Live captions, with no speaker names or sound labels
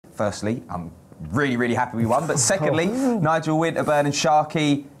firstly, I'm really, really happy we won. But secondly, Nigel Winterburn and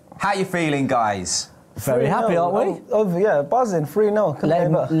Sharky, how you feeling, guys? Very happy, aren't we? Oh, yeah, buzzing,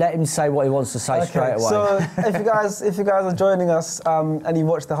 3-0. Let him say what he wants to say straight away. So if you guys are joining us and you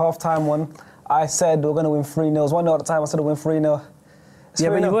watched the half-time one, I said we're going to win 3-0. It was 1-0 at the time, I said we'll win 3-0. Yeah,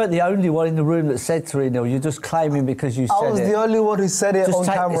 but you weren't the only one in the room that said 3-0. You're just claiming because you said it. I was the only one who said it on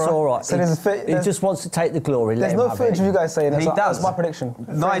camera. It's all right. So he just wants to take the glory. There's no footage of you guys saying it. He does. That's my prediction.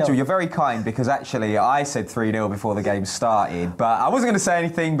 Nigel, you're very kind because actually I said 3-0 before the game started, but I wasn't going to say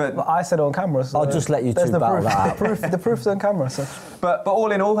anything. But I said it on camera. So I'll just let you two battle that out. The proof's on camera. So. But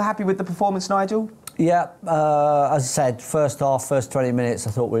all in all, happy with the performance, Nigel? Yeah, as I said, first half, first 20 minutes,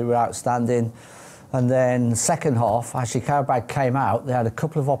 I thought we were outstanding. And then second half, actually Qarabag came out, they had a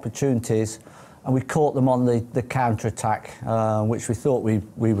couple of opportunities and we caught them on the counter-attack, which we thought we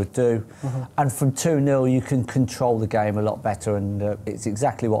would do. Mm-hmm. And from 2-0 you can control the game a lot better, and it's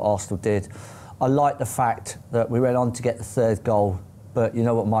exactly what Arsenal did. I like the fact that we went on to get the third goal, but you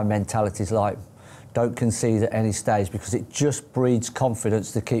know what my mentality's like. Don't concede at any stage because it just breeds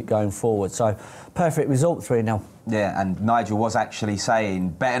confidence to keep going forward. So, perfect result, 3-0. Yeah, and Nigel was actually saying,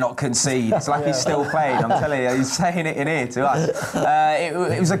 better not concede. It's like he's still playing. I'm telling you, he's saying it in here to us.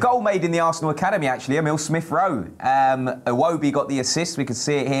 It was a goal made in the Arsenal Academy, actually, Emil Smith-Rowe. Iwobi got the assist. We could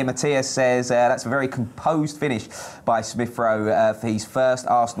see it here. Matthias says that's a very composed finish by Smith-Rowe for his first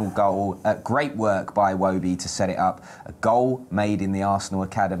Arsenal goal. Great work by Iwobi to set it up. A goal made in the Arsenal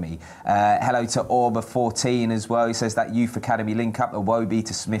Academy. Hello to Orba14 as well. He says that Youth Academy link up, Iwobi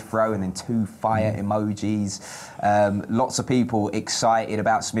to Smith-Rowe, and then 2 fire emojis. Lots of people excited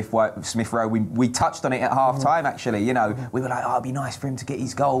about Smith-Rowe. We touched on it at half-time, actually. You know, we were like, oh, it'd be nice for him to get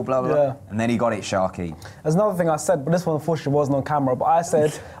his goal, blah, blah, blah. And then he got it, Sharky. There's another thing I said, but this one unfortunately wasn't on camera. But I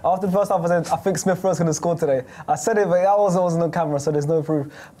said, after the first half, I said, I think Smith-Rowe's going to score today. I said it, but that wasn't on camera, so there's no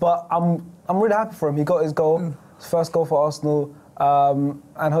proof. But I'm really happy for him. He got his goal, his first goal for Arsenal,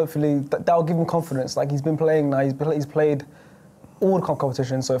 and hopefully that'll give him confidence. Like, he's been playing now, he's played all the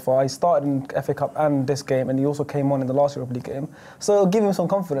competitions so far. He started in FA Cup and this game, and he also came on in the last Europa League game. So it'll give him some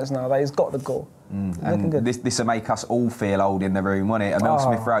confidence now that he's got the goal. And this will make us all feel old in the room, won't it? Emil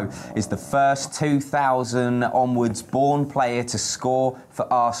Smith-Rowe is the first 2000 onwards born player to score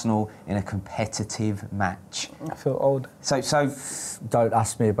for Arsenal in a competitive match. I feel old. So don't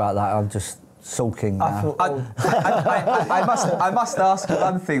ask me about that. I'm just sulking now. I feel old. I must ask you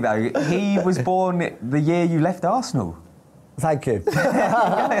one thing though. He was born the year you left Arsenal. Thank you.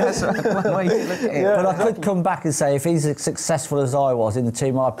 That's why you look at it. But I could come back and say, if he's as successful as I was in the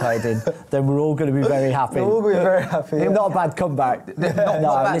team I played in, then we're all going to be very happy. We'll be very happy. Yeah. Not a bad comeback.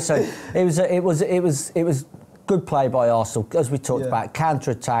 No, listen, it was good play by Arsenal, as we talked about.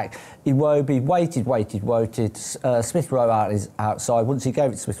 Counter-attack. Iwobi waited. Smith-Rowe outside. Once he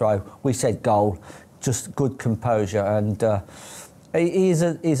gave it to Smith-Rowe, we said goal. Just good composure, and he's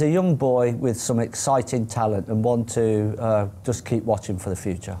a young boy with some exciting talent, and one to just keep watching for the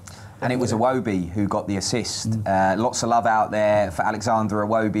future. And it was Iwobi who got the assist. Lots of love out there for Alexandre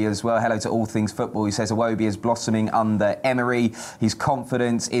Iwobi as well. Hello to All Things Football. He says Iwobi is blossoming under Emery. His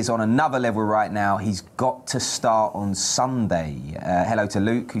confidence is on another level right now. He's got to start on Sunday. Hello to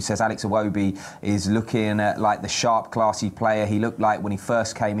Luke, who says Alex Iwobi is looking like the sharp, classy player he looked like when he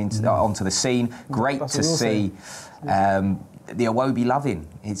first came onto the scene. Great to see. The Iwobi loving.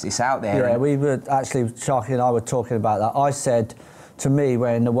 It's out there. Yeah, we were actually, Sharky and I were talking about that. I said, to me,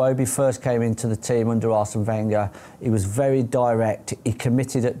 when Iwobi first came into the team under Arsene Wenger, he was very direct, he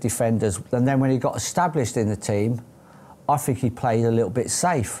committed at defenders, and then when he got established in the team, I think he played a little bit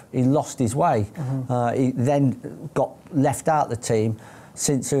safe. He lost his way. He then got left out the team.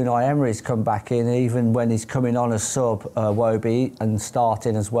 Since Unai Emery's come back in, even when he's coming on as sub, Iwobi, and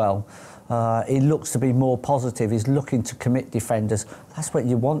starting as well, he looks to be more positive. He's looking to commit defenders. That's what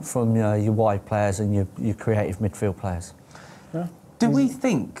you want from your wide players and your creative midfield players. Yeah. Do we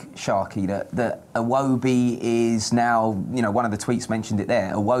think, Sharky, that Iwobi is now, one of the tweets mentioned it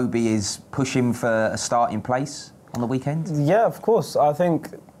there, Iwobi is pushing for a starting place on the weekend? Yeah, of course. I think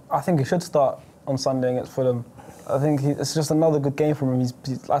he should start on Sunday against Fulham. I think it's just another good game from him.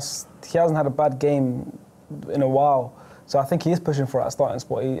 He hasn't had a bad game in a while. So I think he is pushing for that starting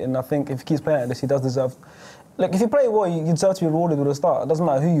spot. And I think if he keeps playing like this, he does deserve... Like, if you play well, you deserve to be rewarded with a start. It doesn't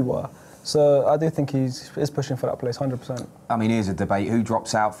matter who you are. So I do think he is pushing for that place, 100%. I mean, here's a debate. Who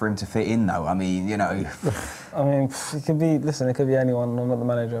drops out for him to fit in, though? I mean, I mean, it could be anyone. I'm not the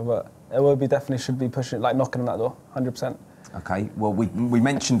manager, but Iwobi definitely should be pushing, like knocking on that door, 100%. OK, well, we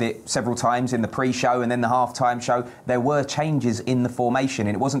mentioned it several times in the pre-show and then the half-time show. There were changes in the formation,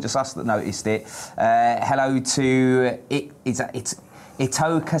 and it wasn't just us that noticed it. Hello to... It's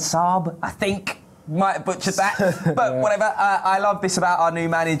Ito Kasab, I think. Might have butchered that, but whatever. I love this about our new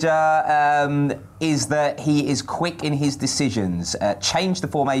manager, is that he is quick in his decisions. Changed the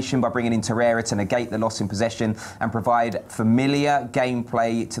formation by bringing in Torreira to negate the loss in possession and provide familiar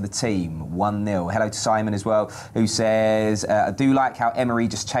gameplay to the team. 1-0. Hello to Simon as well, who says, I do like how Emery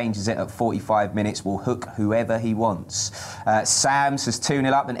just changes it at 45 minutes. Will hook whoever he wants. Sam says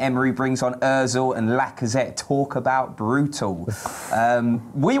 2-0 up and Emery brings on Ozil and Lacazette. Talk about brutal.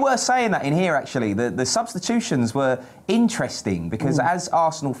 We were saying that in here, actually. The substitutions were interesting because as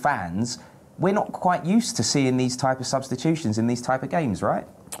Arsenal fans, we're not quite used to seeing these type of substitutions in these type of games, right?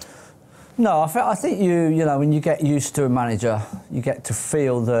 No, I think you know, when you get used to a manager, you get to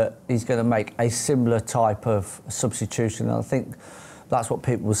feel that he's going to make a similar type of substitution. And I think that's what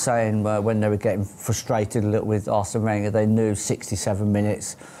people were saying when they were getting frustrated a little with Arsene Wenger. They knew 67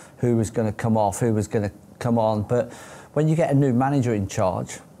 minutes who was going to come off, who was going to come on. But when you get a new manager in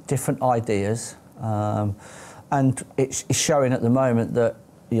charge, different ideas, and it's showing at the moment that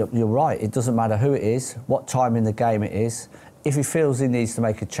you're right. It doesn't matter who it is, what time in the game it is. If he feels he needs to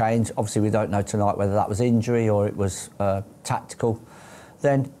make a change, obviously we don't know tonight whether that was injury or it was tactical,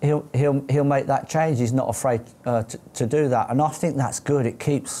 then he'll make that change. He's not afraid to do that, and I think that's good. It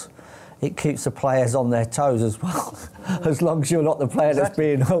keeps the players on their toes as well. As long as you're not the player that's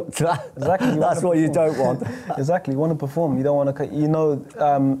being hooked, that's what you don't want. Exactly, you want to perform. You don't want to. You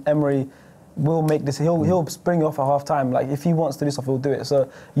know, Emery will make this. He'll bring you off at half time. Like if he wants to do stuff, he'll do it. So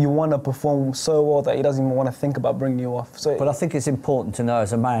you want to perform so well that he doesn't even want to think about bringing you off. So, but I think it's important to know,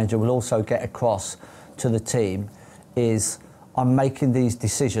 as a manager, will also get across to the team is, I'm making these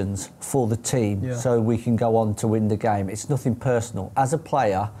decisions for the team so we can go on to win the game. It's nothing personal. As a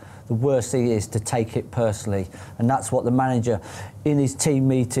player, the worst thing is to take it personally, and that's what the manager, in his team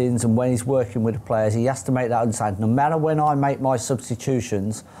meetings and when he's working with the players, he has to make that understand. No matter when I make my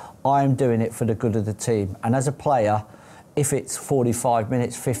substitutions, I'm doing it for the good of the team. And as a player, if it's 45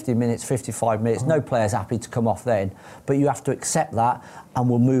 minutes, 50 minutes, 55 minutes, no player's happy to come off then. But you have to accept that and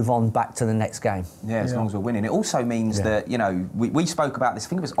we'll move on back to the next game. Yeah, as long as we're winning. It also means that, you know, we spoke about this, I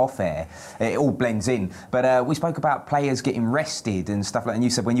think it was off air, it all blends in, but we spoke about players getting rested and stuff like that. And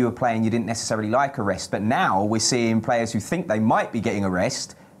you said when you were playing you didn't necessarily like a rest, but now we're seeing players who think they might be getting a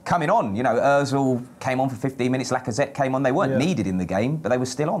rest coming on. You know, Ozil came on for 15 minutes, Lacazette came on. They weren't needed in the game, but they were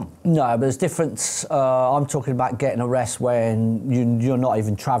still on. No, but there's difference. I'm talking about getting a rest when you're not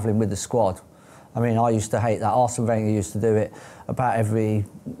even travelling with the squad. I mean, I used to hate that. Arsene Wenger used to do it about every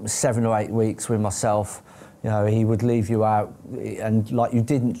 7 or 8 weeks with myself. You know, he would leave you out, and like you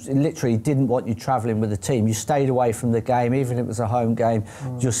literally didn't want you travelling with the team. You stayed away from the game, even if it was a home game.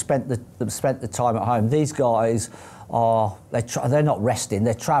 Just spent the time at home. These guys they're not resting.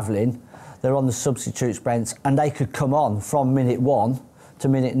 They're travelling. They're on the substitutes bench, and they could come on from minute 1 to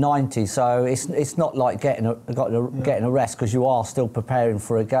minute 90. So it's not like getting a rest, because you are still preparing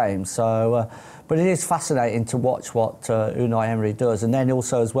for a game. So, but it is fascinating to watch what Unai Emery does. And then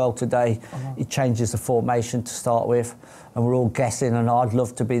also as well today, he changes the formation to start with, and we're all guessing. And I'd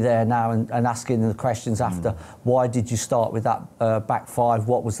love to be there now and asking the questions after. Why did you start with that back five?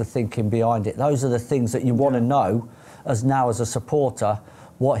 What was the thinking behind it? Those are the things that you want to know as a supporter.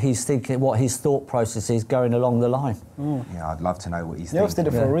 What he's thinking, what his thought process is going along the line. Yeah, I'd love to know what he's thinking. He always did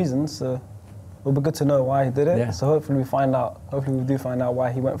it for a reason, so it'll be good to know why he did it. Yeah. So hopefully we do find out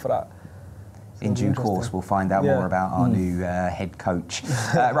why he went for that. So in due course, we'll find out more about our new head coach.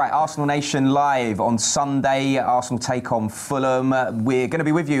 Right, Arsenal Nation Live on Sunday. Arsenal take on Fulham. We're going to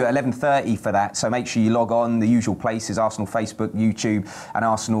be with you at 11:30 for that, so make sure you log on. The usual places: Arsenal Facebook, YouTube, and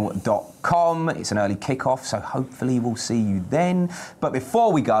Arsenal.com. It's an early kickoff, so hopefully we'll see you then. But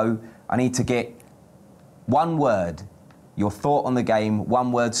before we go, I need to get one word, your thought on the game,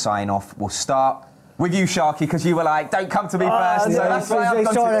 one word sign off. We'll start with you, Sharky, because you were like, don't come to me first. So that's why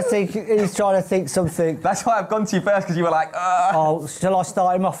he's trying to think something. That's why I've gone to you first, because you were like, Oh, shall I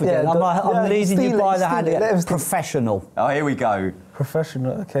start him off again? I'm leading you by the hand. Professional. Oh, here we go.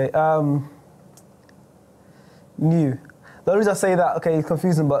 Professional, okay. New. The only reason I say that, okay, it's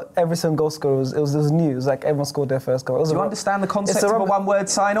confusing, but every single goal scorer was new. It was like everyone scored their first goal. Do you understand the concept of a one-word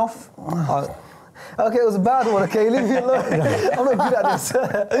sign-off? Okay, it was a bad one, okay, leave me alone. I'm not good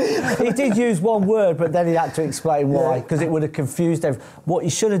at this. He did use one word, but then he had to explain why, because it would have confused everyone. What he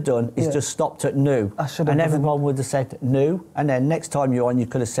should have done is just stopped at new. And everyone would have said new, and then next time you're on, you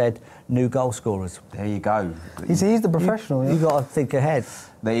could have said new goal scorers. There you go. He's the professional. You've got to think ahead.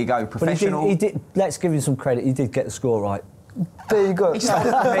 There you go, professional. But he did, let's give him some credit, he did get the score right. There you go. He stole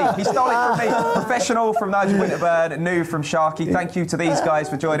it from me. He stole it from me. Professional from Nigel Winterburn, new from Sharky. Thank you to these guys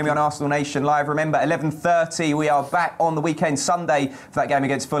for joining me on Arsenal Nation Live. Remember, 11:30, we are back on the weekend, Sunday, for that game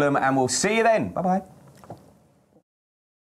against Fulham, and we'll see you then. Bye-bye.